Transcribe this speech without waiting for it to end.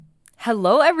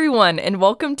Hello, everyone, and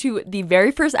welcome to the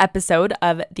very first episode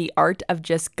of The Art of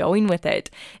Just Going With It.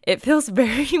 It feels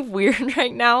very weird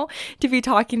right now to be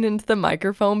talking into the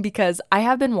microphone because I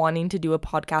have been wanting to do a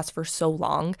podcast for so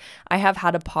long. I have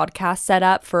had a podcast set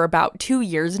up for about 2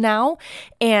 years now,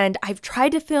 and I've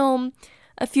tried to film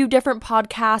a few different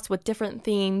podcasts with different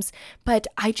themes, but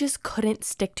I just couldn't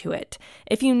stick to it.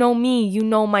 If you know me, you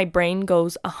know my brain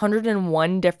goes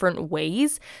 101 different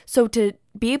ways. So to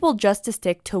be able just to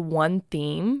stick to one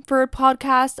theme for a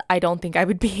podcast, I don't think I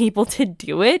would be able to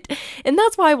do it. And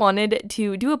that's why I wanted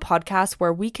to do a podcast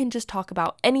where we can just talk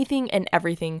about anything and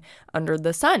everything under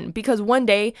the sun. Because one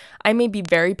day I may be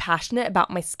very passionate about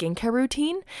my skincare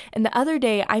routine, and the other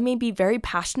day I may be very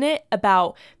passionate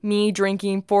about me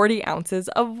drinking 40 ounces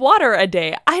of water a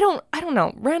day. I don't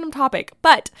know, random topic,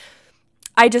 but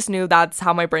I just knew that's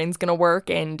how my brain's gonna work,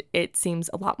 and it seems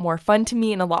a lot more fun to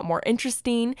me and a lot more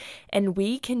interesting, and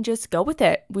we can just go with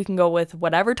it. We can go with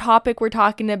whatever topic we're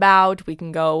talking about. We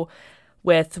can go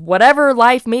with whatever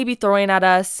life may be throwing at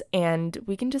us, and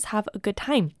we can just have a good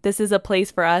time. This is a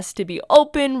place for us to be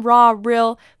open, raw,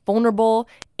 real, vulnerable,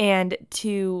 and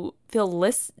to feel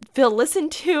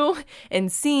listened to and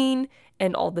seen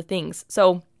and all the things.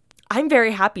 So I'm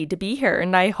very happy to be here,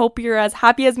 and I hope you're as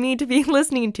happy as me to be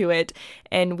listening to it,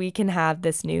 and we can have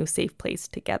this new safe place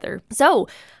together. So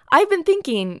I've been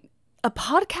thinking a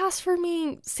podcast for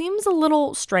me seems a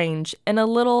little strange and a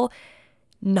little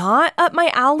not up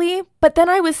my alley, but then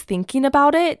I was thinking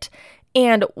about it,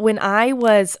 and when I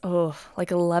was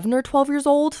like 11 or 12 years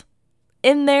old,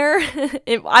 in there,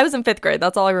 I was in 5th grade,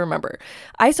 that's all I remember.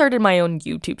 I started my own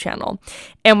YouTube channel,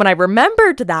 and when I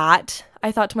remembered that,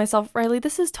 I thought to myself, Ryleigh,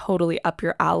 this is totally up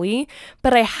your alley,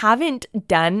 but I haven't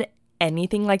done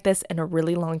anything like this in a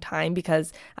really long time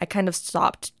because I kind of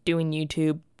stopped doing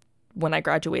YouTube when I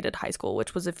graduated high school,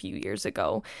 which was a few years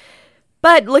ago.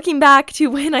 But looking back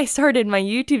to when I started my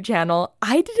YouTube channel,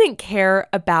 I didn't care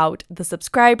about the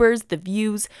subscribers, the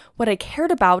views. What I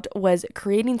cared about was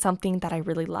creating something that I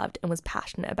really loved and was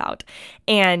passionate about.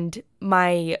 And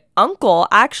my uncle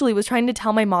actually was trying to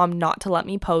tell my mom not to let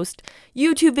me post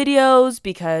YouTube videos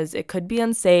because it could be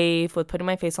unsafe with putting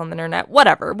my face on the internet,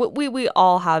 whatever. We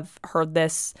all have heard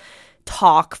this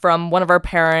talk from one of our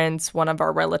parents, one of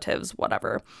our relatives,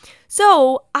 whatever.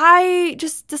 So I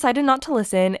just decided not to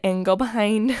listen and go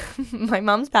behind my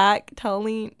mom's back,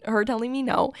 telling me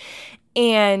no.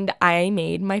 And I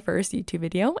made my first YouTube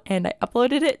video and I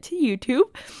uploaded it to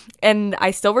YouTube. And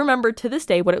I still remember to this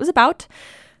day what it was about.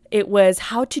 It was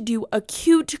how to do a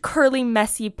cute, curly,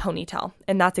 messy ponytail.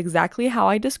 And that's exactly how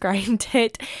I described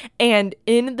it. And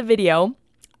in the video,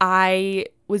 I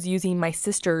was using my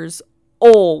sister's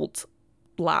old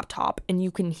laptop, and you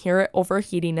can hear it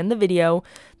overheating in the video.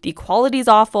 The quality's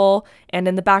awful, and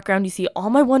in the background you see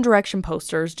all my One Direction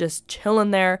posters just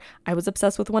chilling there. I was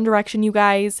obsessed with One Direction, you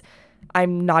guys.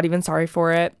 I'm not even sorry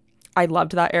for it. I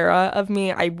loved that era of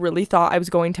me. I really thought I was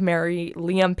going to marry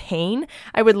Liam Payne.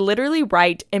 I would literally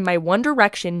write in my One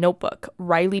Direction notebook,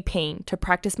 Ryleigh Payne, to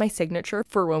practice my signature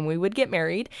for when we would get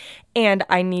married. And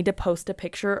I need to post a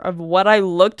picture of what I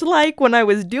looked like when I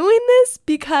was doing this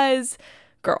because,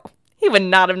 girl, he would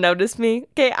not have noticed me.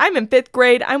 Okay, I'm in 5th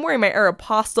grade. I'm wearing my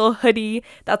Aeropostale hoodie.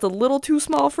 That's a little too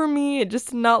small for me. It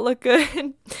just did not look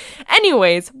good.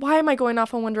 Anyways, why am I going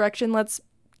off on One Direction? Let's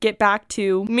get back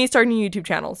to me starting a YouTube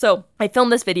channel. So I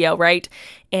filmed this video, right?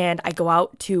 And I go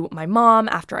out to my mom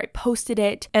after I posted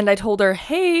it. And I told her,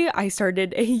 hey, I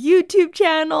started a YouTube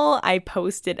channel. I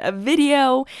posted a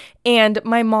video. And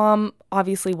my mom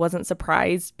obviously wasn't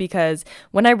surprised because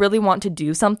when I really want to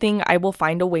do something, I will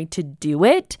find a way to do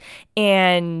it.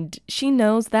 And she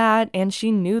knows that, and she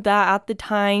knew that at the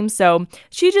time. So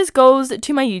she just goes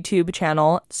to my YouTube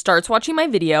channel, starts watching my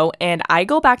video, and I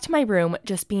go back to my room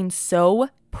just being so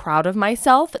proud of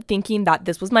myself, thinking that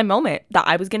this was my moment, that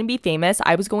I was going to be famous.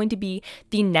 I was going to be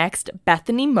the next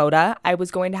Bethany Moda. I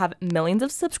was going to have millions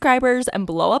of subscribers and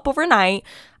blow up overnight.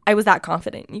 I was that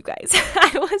confident, you guys.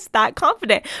 I was that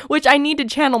confident, which I need to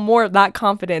channel more of that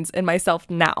confidence in myself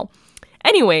now.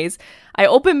 Anyways, I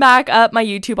open back up my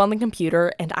YouTube on the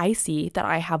computer and I see that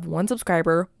I have 1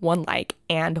 subscriber, 1 like,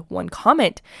 and 1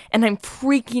 comment, and I'm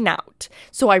freaking out.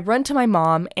 So I run to my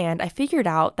mom and I figured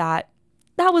out that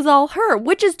was all her,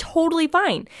 which is totally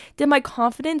fine. Did my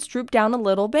confidence droop down a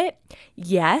little bit?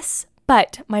 Yes,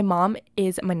 but my mom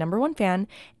is my #1 fan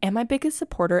and my biggest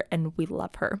supporter, and we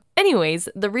love her. Anyways,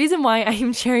 the reason why I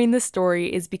am sharing this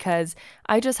story is because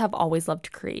I just have always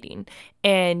loved creating.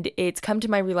 And it's come to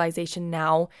my realization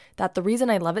now that the reason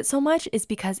I love it so much is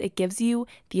because it gives you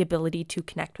the ability to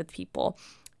connect with people.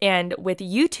 And with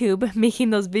YouTube, making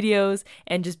those videos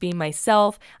and just being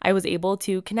myself, I was able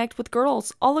to connect with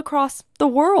girls all across the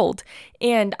world.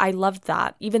 And I loved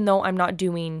that. Even though I'm not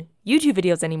doing YouTube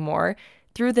videos anymore,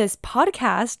 through this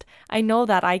podcast, I know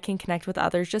that I can connect with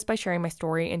others just by sharing my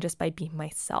story and just by being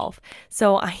myself.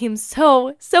 So I am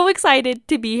so excited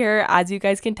to be here, as you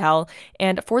guys can tell.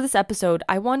 And for this episode,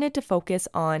 I wanted to focus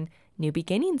on new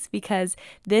beginnings because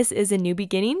this is a new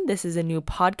beginning. This is a new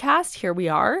podcast. Here we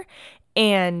are.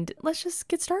 And let's just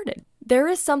get started. There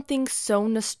is something so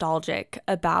nostalgic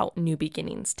about new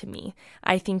beginnings to me.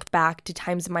 I think back to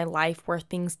times in my life where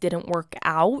things didn't work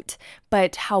out,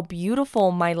 but how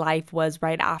beautiful my life was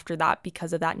right after that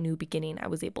because of that new beginning I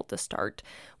was able to start.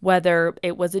 Whether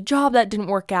it was a job that didn't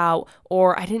work out,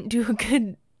 or I didn't do a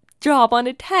good job on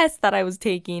a test that I was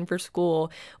taking for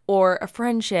school, or a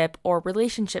friendship or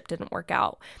relationship didn't work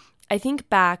out. I think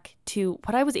back to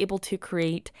what I was able to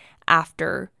create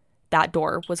after that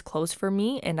door was closed for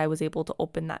me and I was able to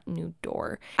open that new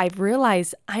door. I've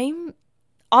realized I'm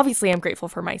grateful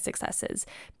for my successes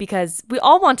because we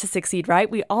all want to succeed, right?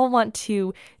 We all want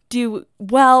to do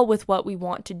well with what we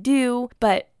want to do.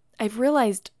 But I've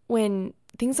realized when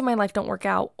things in my life don't work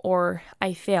out or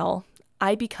I fail,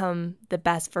 I become the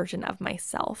best version of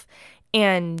myself.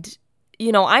 And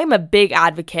I'm a big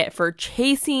advocate for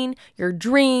chasing your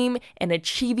dream and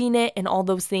achieving it and all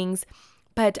those things.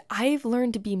 But I've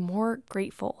learned to be more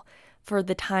grateful for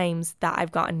the times that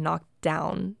I've gotten knocked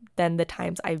down than the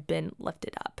times I've been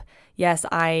lifted up. Yes,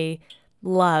 I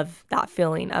love that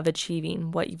feeling of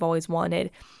achieving what you've always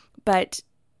wanted. But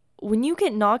when you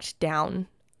get knocked down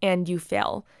and you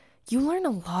fail, you learn a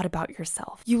lot about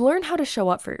yourself. You learn how to show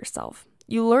up for yourself.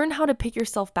 You learn how to pick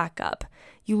yourself back up.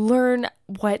 You learn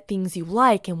what things you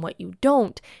like and what you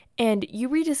don't, and you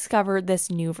rediscover this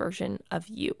new version of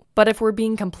you. But if we're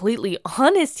being completely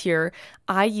honest here,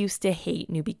 I used to hate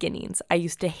new beginnings. I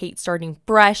used to hate starting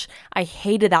fresh. I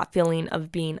hated that feeling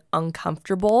of being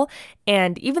uncomfortable.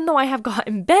 And even though I have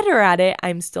gotten better at it,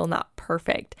 I'm still not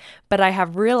perfect. But I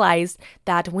have realized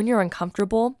that when you're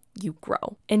uncomfortable, you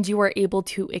grow and you are able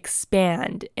to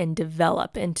expand and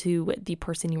develop into the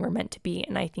person you were meant to be.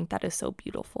 And I think that is so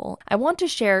beautiful. I want to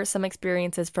share some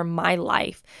experiences from my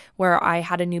life where I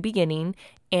had a new beginning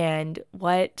and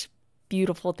what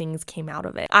beautiful things came out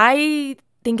of it. I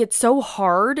think it's so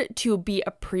hard to be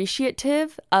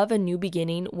appreciative of a new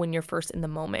beginning when you're first in the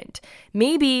moment.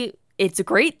 Maybe it's a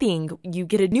great thing. You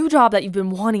get a new job that you've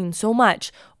been wanting so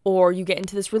much, or you get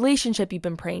into this relationship you've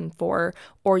been praying for,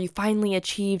 or you finally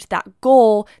achieved that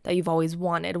goal that you've always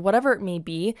wanted, whatever it may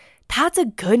be. That's a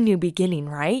good new beginning,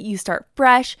 right? You start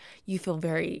fresh, you feel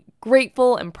very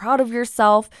grateful and proud of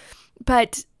yourself.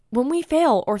 But when we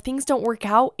fail or things don't work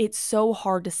out, it's so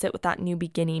hard to sit with that new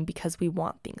beginning because we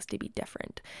want things to be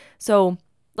different. So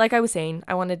like I was saying,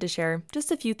 I wanted to share just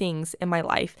a few things in my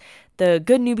life, the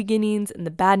good new beginnings and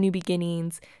the bad new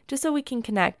beginnings, just so we can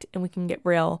connect and we can get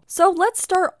real. So let's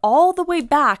start all the way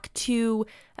back to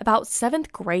about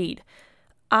 7th grade.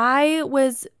 I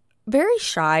was very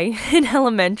shy in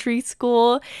elementary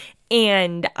school,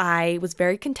 and I was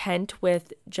very content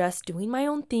with just doing my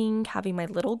own thing, having my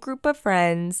little group of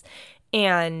friends.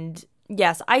 And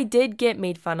yes, I did get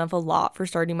made fun of a lot for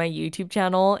starting my YouTube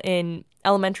channel in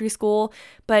elementary school,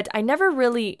 but I never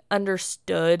really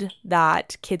understood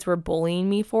that kids were bullying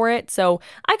me for it. So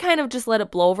I kind of just let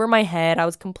it blow over my head. I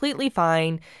was completely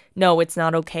fine. No, it's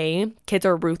not okay. Kids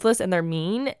are ruthless and they're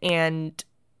mean, and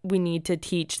we need to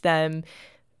teach them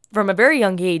from a very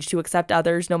young age to accept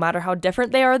others no matter how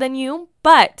different they are than you.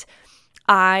 But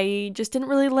I just didn't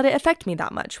really let it affect me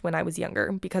that much when I was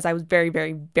younger because I was very,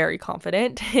 very, very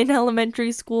confident in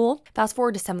elementary school. Fast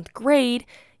forward to 7th grade,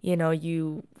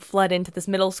 you flood into this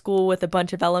middle school with a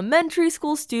bunch of elementary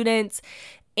school students,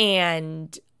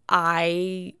 and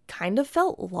I kind of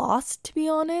felt lost, to be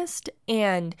honest.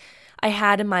 And I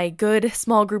had my good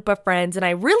small group of friends, and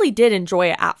I really did enjoy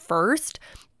it at first.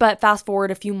 But fast forward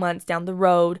a few months down the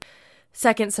road,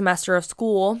 2nd semester of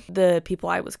school, the people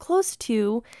I was close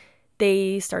to,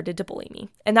 they started to bully me.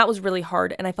 And that was really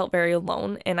hard, and I felt very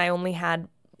alone, and I only had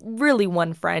really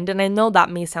one friend. And I know that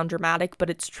may sound dramatic,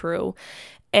 but it's true.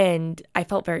 And I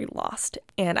felt very lost,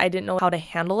 and I didn't know how to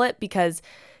handle it because,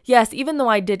 yes, even though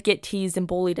I did get teased and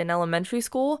bullied in elementary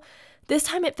school, this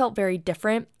time it felt very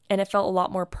different, and it felt a lot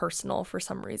more personal for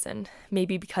some reason.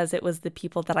 Maybe because it was the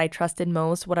people that I trusted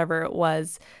most, whatever it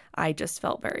was, I just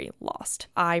felt very lost.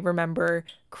 I remember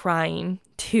crying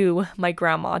to my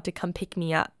grandma to come pick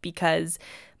me up because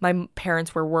my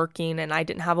parents were working and I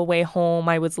didn't have a way home.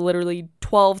 I was literally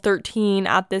 12, 13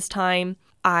 at this time.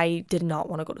 I did not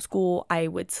want to go to school. I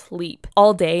would sleep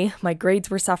all day. My grades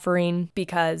were suffering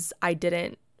because I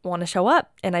didn't want to show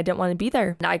up and I didn't want to be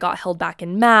there. I got held back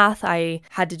in math. I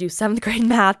had to do 7th grade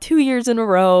math 2 years in a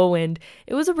row, and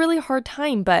it was a really hard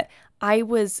time, but I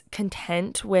was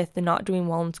content with not doing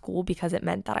well in school because it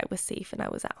meant that I was safe and I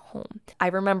was at home. I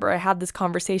remember I had this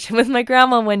conversation with my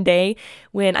grandma one day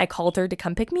when I called her to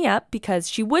come pick me up, because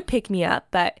she would pick me up,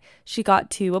 but she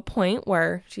got to a point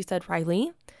where she said,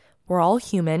 "Ryleigh, we're all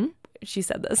human." She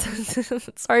said this.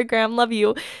 Sorry, Graham, love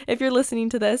you if you're listening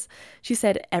to this. She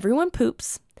said, "Everyone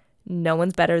poops. No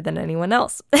one's better than anyone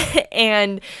else."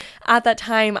 And at that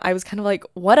time, I was kind of like,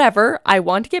 whatever, I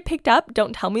want to get picked up.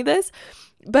 Don't tell me this.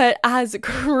 But as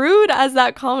crude as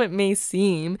that comment may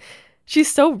seem,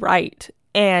 she's so right.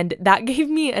 And that gave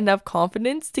me enough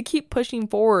confidence to keep pushing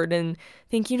forward and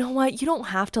think, you know what, you don't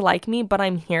have to like me, but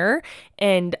I'm here.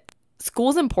 And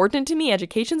school's important to me.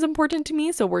 Education's important to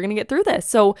me. So we're going to get through this.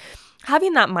 So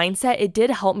having that mindset, it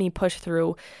did help me push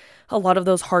through a lot of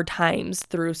those hard times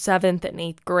through 7th and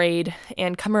 8th grade.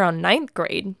 And come around 9th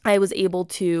grade, I was able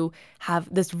to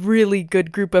have this really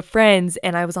good group of friends,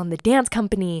 and I was on the dance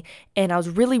company, and I was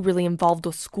really, really involved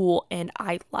with school, and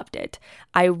I loved it.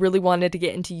 I really wanted to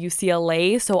get into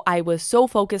UCLA, so I was so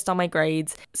focused on my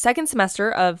grades. Second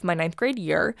semester of my 9th grade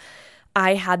year,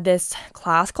 I had this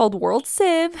class called World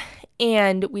Civ,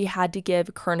 and we had to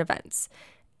give current events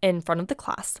in front of the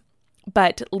class.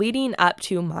 But leading up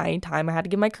to my time, I had to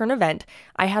give my current event.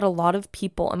 I had a lot of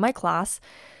people in my class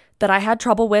that I had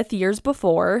trouble with years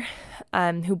before,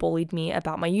 who bullied me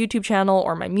about my YouTube channel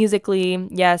or my Musical.ly.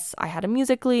 Yes, I had a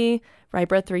Musical.ly,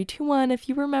 Rybra 321, if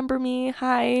you remember me.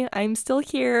 Hi, I'm still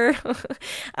here.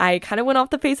 I kind of went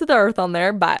off the face of the earth on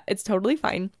there, but it's totally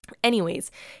fine. Anyways,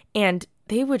 and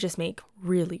they would just make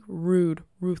really rude,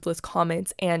 ruthless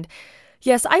comments, and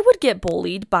yes, I would get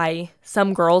bullied by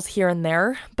some girls here and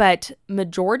there, but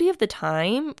majority of the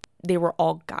time, they were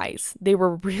all guys. They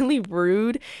were really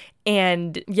rude,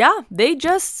 and yeah, they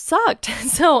just sucked.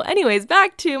 So anyways,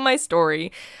 back to my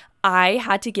story. I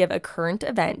had to give a current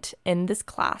event in this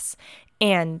class,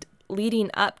 and leading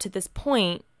up to this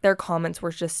point, their comments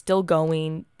were just still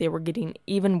going. They were getting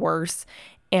even worse,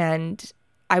 and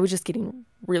I was just getting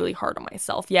really hard on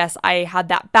myself. Yes, I had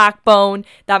that backbone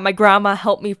that my grandma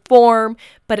helped me form,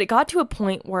 but it got to a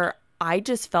point where I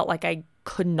just felt like I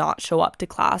could not show up to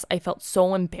class. I felt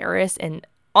so embarrassed and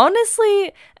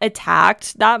honestly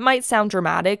attacked. That might sound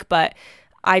dramatic, but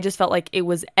I just felt like it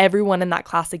was everyone in that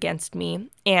class against me.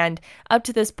 And up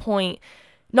to this point,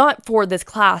 not for this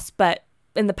class, but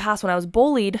in the past when I was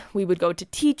bullied, we would go to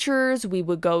teachers, we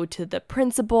would go to the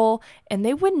principal, and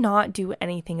they would not do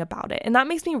anything about it. And that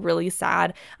makes me really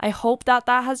sad. I hope that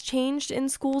that has changed in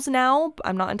schools now.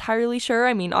 I'm not entirely sure.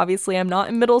 I mean, obviously I'm not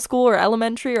in middle school or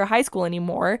elementary or high school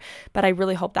anymore, but I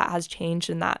really hope that has changed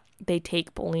and that they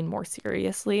take bullying more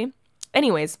seriously.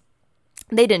 Anyways,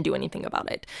 they didn't do anything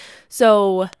about it.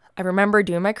 So I remember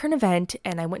doing my current event,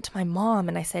 and I went to my mom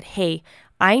and I said, "Hey,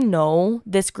 I know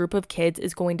this group of kids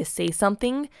is going to say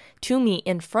something to me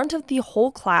in front of the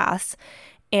whole class,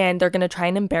 and they're going to try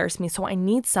and embarrass me. So I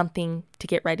need something to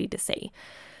get ready to say."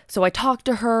 So I talked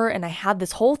to her, and I had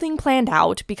this whole thing planned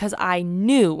out because I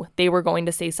knew they were going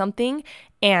to say something.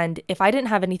 And if I didn't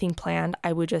have anything planned,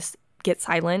 I would just get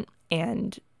silent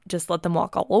and just let them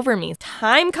walk all over me.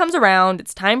 Time comes around.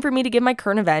 It's time for me to give my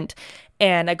current event.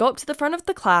 And I go up to the front of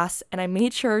the class, and I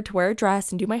made sure to wear a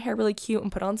dress and do my hair really cute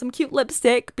and put on some cute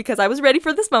lipstick because I was ready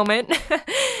for this moment.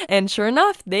 And sure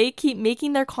enough, they keep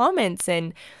making their comments,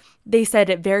 and they said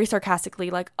it very sarcastically,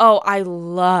 like, "Oh, I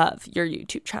love your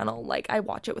YouTube channel. Like, I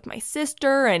watch it with my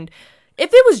sister." And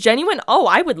if it was genuine,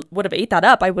 I would have ate that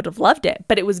up. I would have loved it.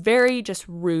 But it was very just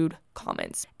rude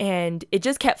comments. And it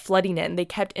just kept flooding in. They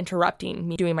kept interrupting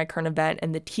me doing my current event,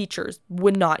 and the teachers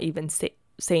would not even say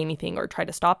anything or try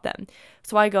to stop them.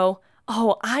 So I go,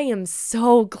 "Oh, I am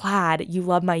so glad you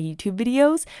love my YouTube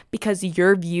videos because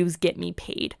your views get me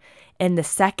paid." And the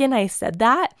second I said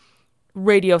that,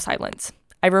 radio silence.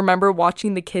 I remember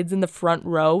watching the kids in the front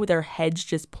row, their heads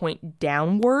just point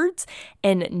downwards,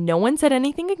 and no one said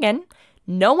anything again.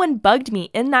 No one bugged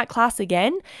me in that class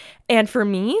again. And for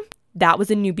me, that was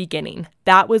a new beginning.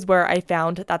 That was where I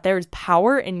found that there is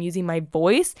power in using my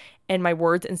voice and my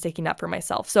words and sticking up for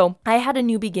myself. So I had a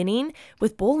new beginning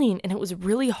with bullying, and it was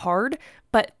really hard.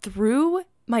 But through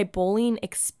my bullying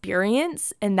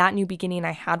experience and that new beginning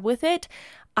I had with it,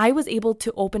 I was able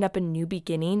to open up a new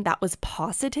beginning that was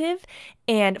positive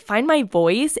and find my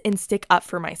voice and stick up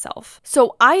for myself.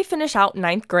 So I finish out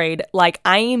 9th grade like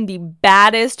I am the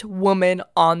baddest woman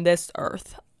on this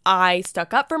earth. I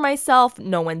stuck up for myself.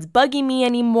 No one's bugging me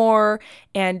anymore.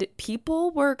 And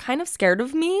people were kind of scared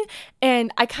of me.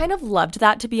 And I kind of loved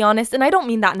that, to be honest. And I don't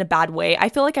mean that in a bad way. I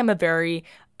feel like I'm a very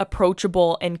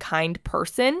approachable and kind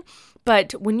person.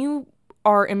 But when you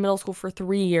are in middle school for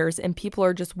 3 years and people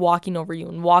are just walking over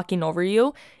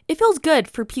you, it feels good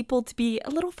for people to be a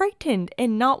little frightened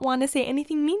and not want to say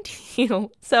anything mean to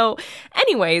you. So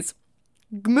anyways,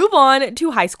 move on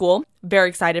to high school. Very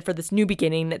excited for this new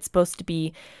beginning. It's supposed to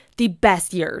be the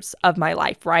best years of my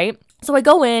life, right? So I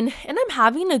go in and I'm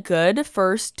having a good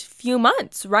first few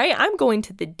months, right? I'm going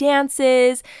to the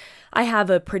dances. I have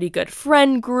a pretty good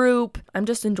friend group. I'm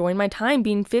just enjoying my time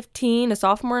being 15, a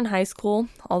sophomore in high school,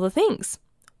 all the things.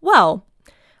 Well,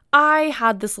 I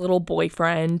had this little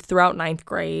boyfriend throughout 9th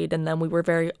grade, and then we were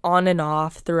very on and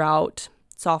off throughout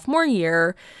sophomore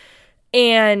year.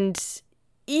 And,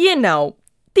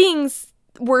 things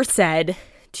were said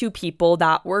to people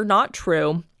that were not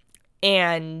true.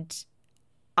 And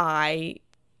I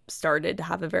started to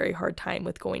have a very hard time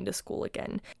with going to school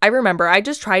again. I remember I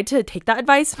just tried to take that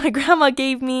advice my grandma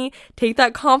gave me, take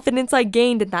that confidence I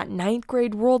gained in that 9th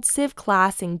grade World Civ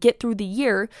class and get through the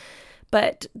year.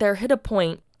 But there hit a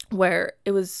point where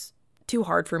it was too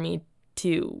hard for me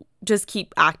to just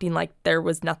keep acting like there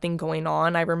was nothing going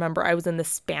on. I remember I was in the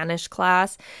Spanish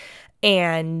class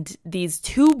and these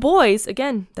two boys,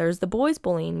 again, there's the boys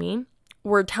bullying me,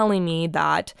 were telling me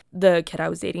that the kid I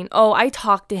was dating, I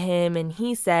talked to him and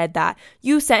he said that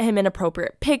you sent him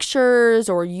inappropriate pictures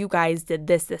or you guys did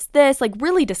this, like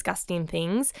really disgusting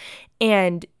things.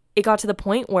 And it got to the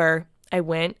point where I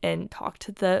went and talked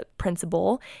to the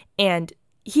principal and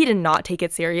he did not take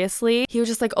it seriously. He was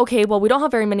just like, okay, well, we don't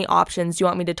have very many options. Do you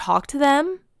want me to talk to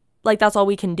them? Like, that's all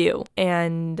we can do.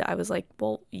 And I was like,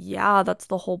 well, yeah, that's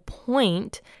the whole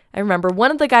point. I remember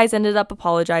one of the guys ended up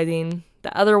apologizing.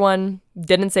 The other one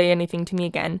didn't say anything to me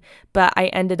again, but I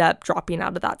ended up dropping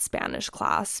out of that Spanish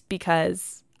class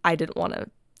because I didn't want to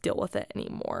deal with it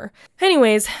anymore.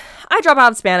 Anyways, I drop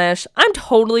out of Spanish. I'm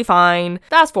totally fine.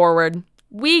 Fast forward.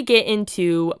 We get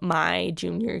into my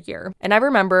junior year. And I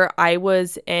remember I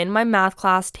was in my math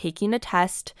class taking a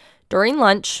test during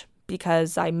lunch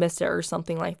because I missed it or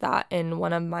something like that. And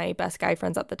one of my best guy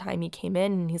friends at the time, he came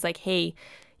in and he's like, hey,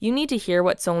 you need to hear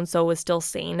what so-and-so is still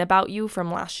saying about you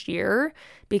from last year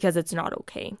because it's not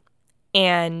okay.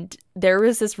 And there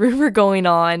was this rumor going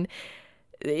on.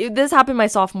 This happened my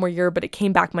sophomore year, but it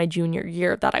came back my junior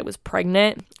year that I was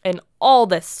pregnant and all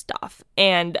this stuff.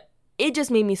 And it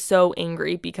just made me so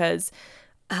angry because,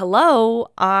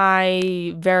 hello,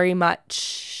 I very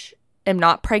much am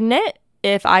not pregnant.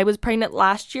 If I was pregnant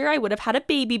last year, I would have had a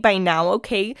baby by now.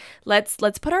 Okay, let's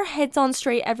put our heads on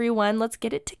straight, everyone. Let's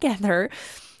get it together.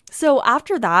 So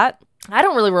after that, I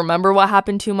don't really remember what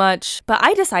happened too much, but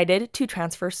I decided to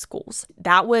transfer schools.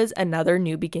 That was another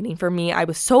new beginning for me. I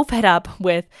was so fed up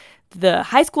with the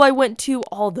high school I went to,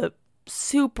 all the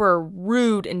super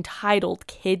rude, entitled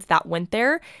kids that went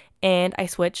there, and I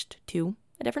switched to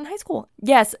a different high school.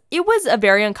 Yes, it was a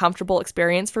very uncomfortable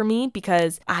experience for me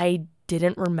because I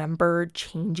didn't remember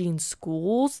changing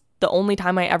schools. The only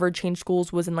time I ever changed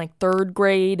schools was in like 3rd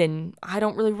grade, and I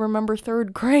don't really remember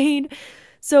 3rd grade.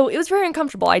 So it was very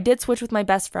uncomfortable. I did switch with my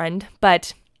best friend,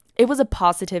 but it was a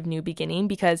positive new beginning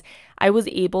because I was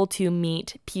able to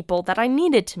meet people that I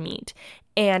needed to meet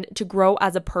and to grow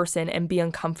as a person and be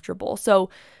uncomfortable.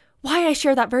 So why I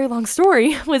share that very long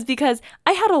story was because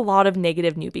I had a lot of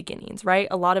negative new beginnings, right?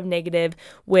 A lot of negative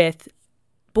with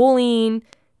bullying,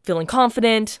 feeling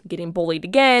confident, getting bullied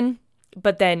again,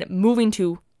 but then moving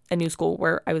to a new school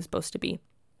where I was supposed to be.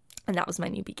 And that was my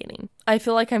new beginning. I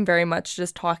feel like I'm very much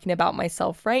just talking about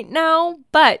myself right now,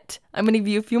 but I'm going to give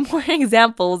you a few more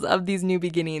examples of these new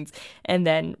beginnings, and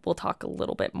then we'll talk a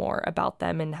little bit more about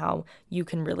them and how you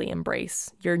can really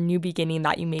embrace your new beginning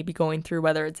that you may be going through,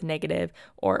 whether it's negative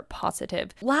or positive.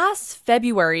 Last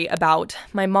February,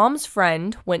 my mom's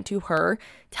friend went to her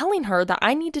telling her that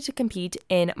I needed to compete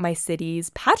in my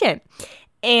city's pageant.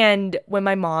 And when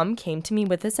my mom came to me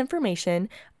with this information,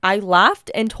 I laughed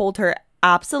and told her,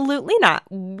 absolutely not.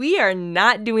 We are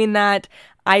not doing that.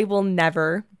 I will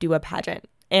never do a pageant.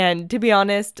 And to be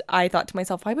honest, I thought to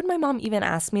myself, why would my mom even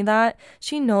ask me that?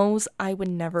 She knows I would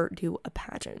never do a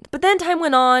pageant. But then time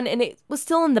went on and it was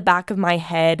still in the back of my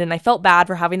head and I felt bad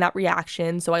for having that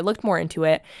reaction. So I looked more into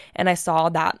it and I saw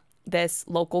that this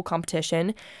local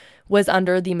competition was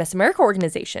under the Miss America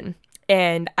organization.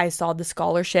 And I saw the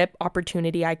scholarship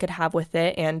opportunity I could have with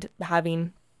it, and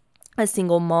having a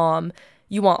single mom,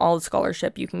 you want all the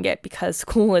scholarship you can get because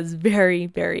school is very,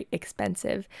 very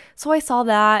expensive. So I saw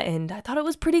that and I thought it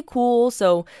was pretty cool.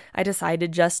 So I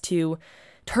decided just to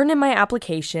turn in my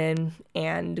application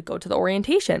and go to the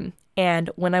orientation. And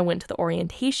when I went to the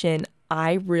orientation,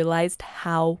 I realized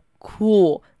how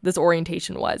cool this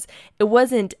orientation was. It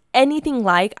wasn't anything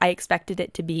like I expected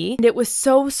it to be. And it was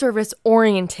so service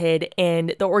oriented,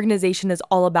 and the organization is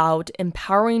all about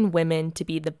empowering women to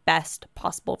be the best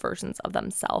possible versions of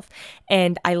themselves.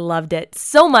 And I loved it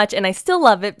so much, and I still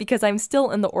love it because I'm still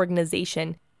in the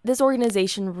organization. This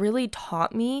organization really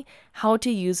taught me how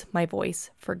to use my voice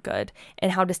for good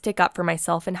and how to stick up for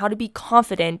myself and how to be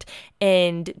confident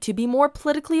and to be more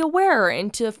politically aware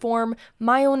and to form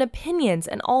my own opinions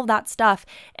and all of that stuff.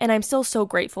 And I'm still so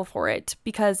grateful for it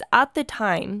because at the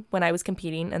time when I was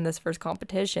competing in this first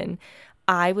competition,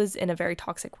 I was in a very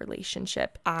toxic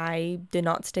relationship. I did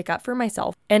not stick up for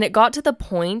myself. And it got to the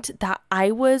point that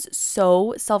I was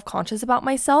so self-conscious about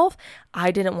myself.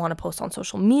 I didn't want to post on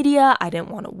social media. I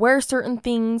didn't want to wear certain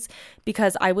things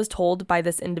because I was told by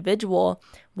this individual,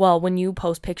 well, when you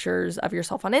post pictures of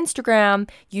yourself on Instagram,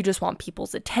 you just want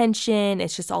people's attention.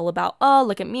 It's just all about, oh,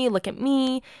 look at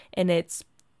me. And it's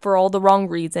for all the wrong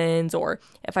reasons. Or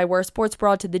if I wear a sports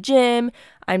bra to the gym,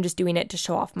 I'm just doing it to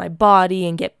show off my body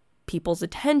and get people's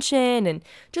attention and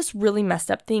just really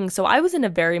messed up things. So I was in a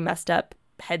very messed up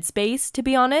headspace, to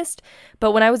be honest.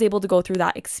 But when I was able to go through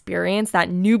that experience, that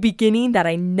new beginning that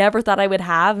I never thought I would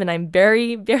have, and I'm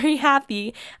very, very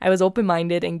happy I was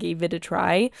open-minded and gave it a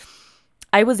try,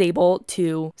 I was able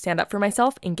to stand up for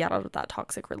myself and get out of that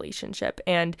toxic relationship.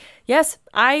 And yes,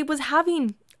 I was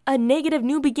having a negative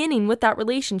new beginning with that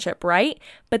relationship, right?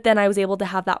 But then I was able to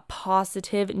have that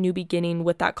positive new beginning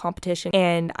with that competition,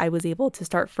 and I was able to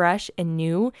start fresh and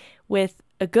new with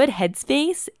a good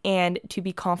headspace and to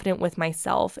be confident with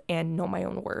myself and know my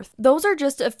own worth. Those are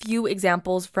just a few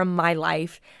examples from my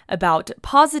life about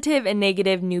positive and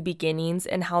negative new beginnings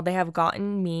and how they have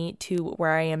gotten me to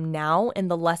where I am now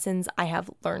and the lessons I have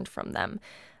learned from them.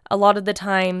 A lot of the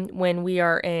time when we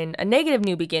are in a negative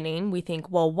new beginning, we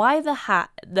think, well, why the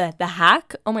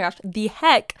heck? Oh my gosh, the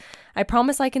heck. I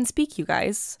promise I can speak, you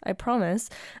guys. I promise.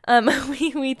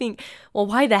 We think, well,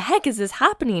 why the heck is this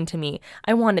happening to me?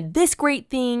 I wanted this great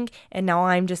thing and now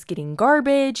I'm just getting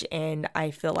garbage and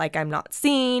I feel like I'm not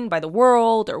seen by the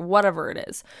world or whatever it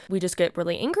is. We just get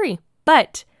really angry.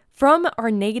 But from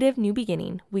our negative new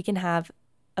beginning, we can have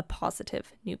a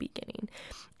positive new beginning.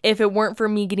 If it weren't for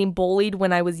me getting bullied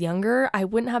when I was younger, I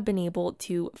wouldn't have been able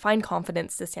to find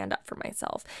confidence to stand up for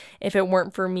myself. If it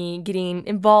weren't for me getting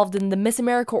involved in the Miss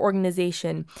America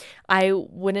organization, I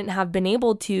wouldn't have been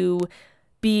able to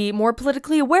be more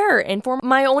politically aware and form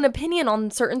my own opinion on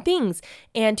certain things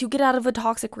and to get out of a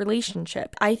toxic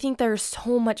relationship. I think there's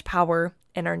so much power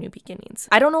in our new beginnings.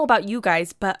 I don't know about you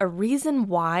guys, but a reason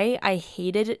why I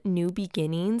hated new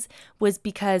beginnings was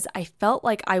because I felt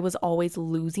like I was always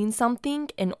losing something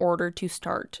in order to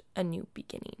start a new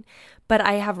beginning. But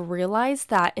I have realized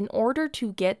that in order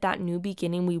to get that new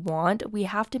beginning we want, we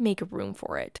have to make room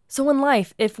for it. So in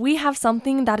life, if we have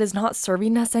something that is not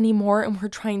serving us anymore and we're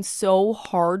trying so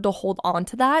hard to hold on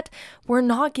to that, we're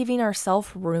not giving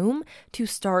ourselves room to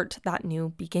start that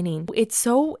new beginning. It's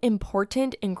so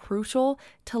important and crucial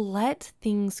to let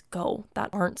things go that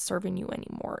aren't serving you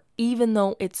anymore, even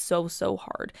though it's so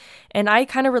hard. And I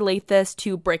kind of relate this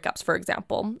to breakups, for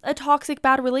example, a toxic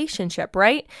bad relationship,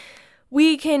 right?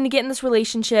 We can get in this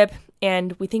relationship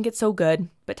and we think it's so good,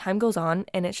 but time goes on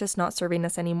and it's just not serving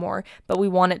us anymore. But we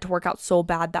want it to work out so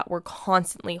bad that we're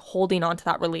constantly holding on to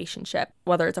that relationship,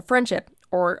 whether it's a friendship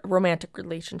or a romantic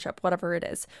relationship, whatever it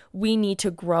is. We need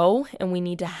to grow and we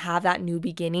need to have that new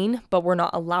beginning, but we're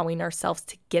not allowing ourselves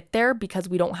to get there because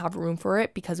we don't have room for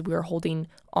it because we are holding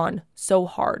on so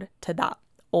hard to that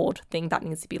old thing that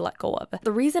needs to be let go of.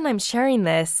 The reason I'm sharing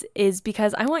this is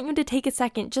because I want you to take a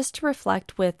second just to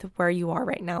reflect with where you are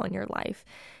right now in your life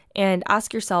and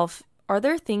ask yourself, are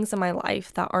there things in my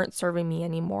life that aren't serving me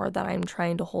anymore that I'm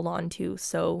trying to hold on to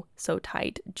so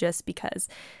tight just because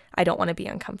I don't want to be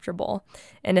uncomfortable?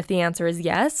 And if the answer is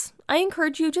yes, I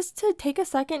encourage you just to take a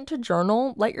second to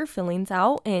journal, let your feelings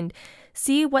out, and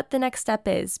see what the next step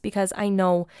is, because I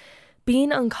know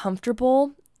being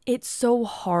uncomfortable, it's so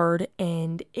hard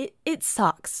and it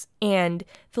sucks, and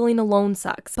feeling alone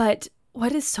sucks. But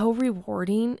what is so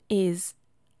rewarding is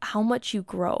how much you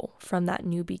grow from that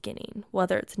new beginning,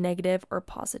 whether it's negative or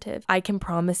positive. I can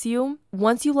promise you,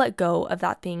 once you let go of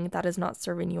that thing that is not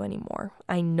serving you anymore,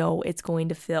 I know it's going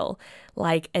to feel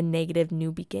like a negative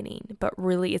new beginning, but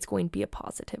really it's going to be a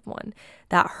positive one.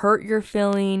 That hurt you're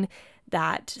feeling,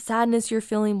 that sadness you're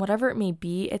feeling, whatever it may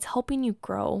be, it's helping you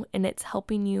grow and it's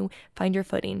helping you find your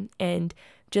footing. And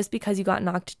just because you got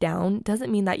knocked down doesn't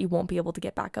mean that you won't be able to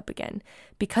get back up again.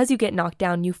 Because you get knocked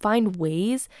down, you find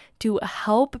ways to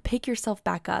help pick yourself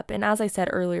back up. And as I said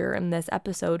earlier in this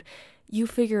episode, you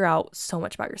figure out so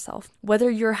much about yourself. Whether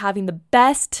you're having the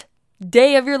best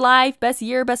day of your life, best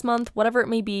year, best month, whatever it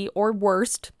may be, or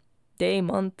worst day,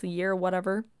 month, year,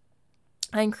 whatever,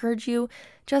 I encourage you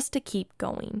just to keep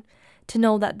going, to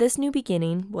know that this new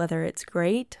beginning, whether it's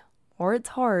great or it's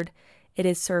hard, it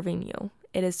is serving you.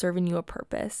 It is serving you a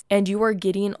purpose, and you are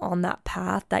getting on that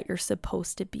path that you're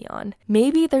supposed to be on.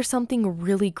 Maybe there's something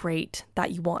really great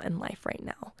that you want in life right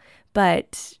now,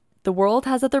 but the world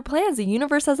has other plans. The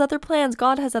universe has other plans.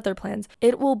 God has other plans.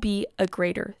 It will be a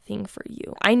greater thing for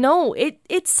you. I know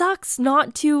it sucks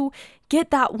not to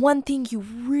get that one thing you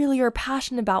really are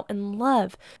passionate about and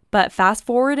love, but fast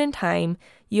forward in time,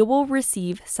 you will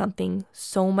receive something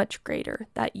so much greater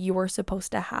that you are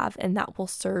supposed to have and that will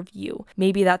serve you.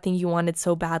 Maybe that thing you wanted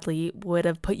so badly would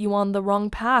have put you on the wrong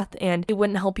path and it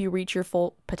wouldn't help you reach your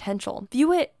full potential.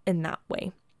 View it in that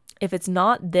way. If it's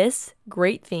not this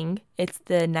great thing, it's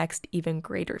the next even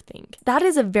greater thing. That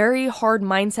is a very hard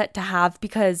mindset to have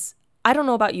because I don't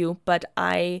know about you, but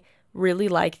I really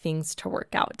like things to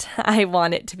work out. I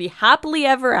want it to be happily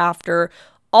ever after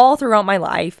all throughout my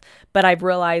life, but I've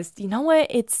realized, you know what?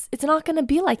 It's not going to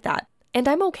be like that. And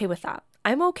I'm okay with that.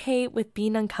 I'm okay with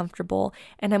being uncomfortable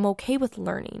and I'm okay with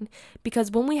learning because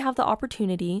when we have the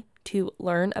opportunity to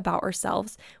learn about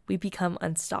ourselves, we become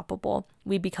unstoppable.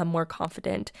 We become more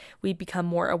confident. We become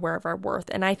more aware of our worth.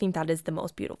 And I think that is the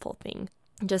most beautiful thing.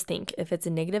 Just think, if it's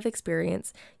a negative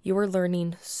experience, you are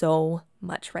learning so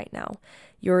much right now.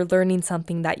 You're learning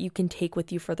something that you can take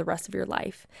with you for the rest of your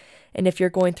life. And if you're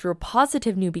going through a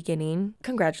positive new beginning,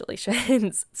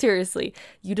 congratulations. Seriously,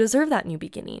 you deserve that new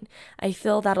beginning. I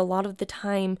feel that a lot of the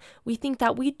time we think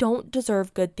that we don't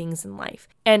deserve good things in life.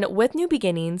 And with new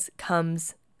beginnings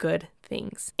comes good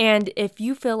things. And if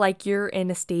you feel like you're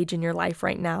in a stage in your life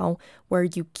right now where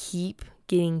you keep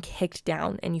getting kicked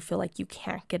down and you feel like you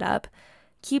can't get up,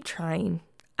 keep trying.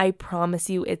 I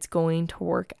promise you it's going to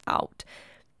work out.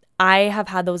 I have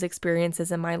had those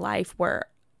experiences in my life where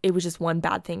it was just one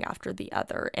bad thing after the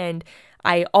other. And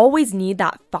I always need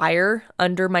that fire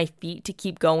under my feet to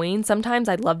keep going. Sometimes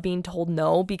I love being told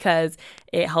no because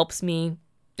it helps me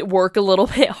work a little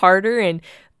bit harder and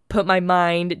put my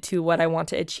mind to what I want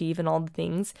to achieve and all the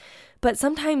things. But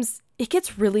sometimes it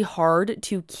gets really hard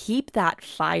to keep that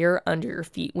fire under your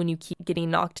feet when you keep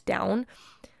getting knocked down.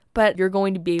 But you're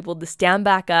going to be able to stand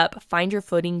back up, find your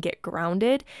footing, get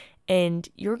grounded, and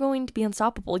you're going to be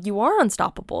unstoppable. You are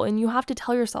unstoppable, and you have to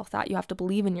tell yourself that. You have to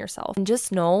believe in yourself. And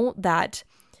just know that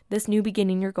this new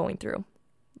beginning you're going through,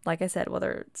 like I said,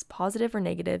 whether it's positive or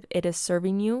negative, it is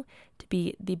serving you to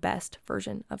be the best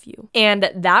version of you. And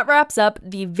that wraps up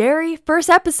the very first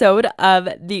episode of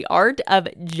The Art of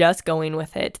Just Going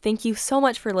With It. Thank you so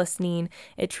much for listening.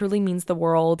 It truly means the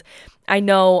world. I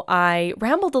know I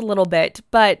rambled a little bit,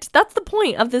 but that's the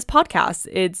point of this podcast.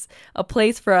 It's a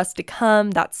place for us to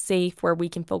come that's safe, where we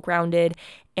can feel grounded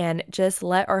and just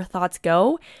let our thoughts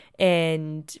go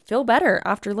and feel better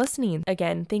after listening.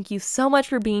 Again, thank you so much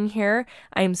for being here.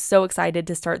 I am so excited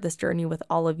to start this journey with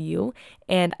all of you,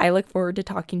 and I look forward to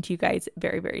talking to you guys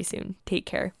very, very soon. Take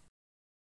care.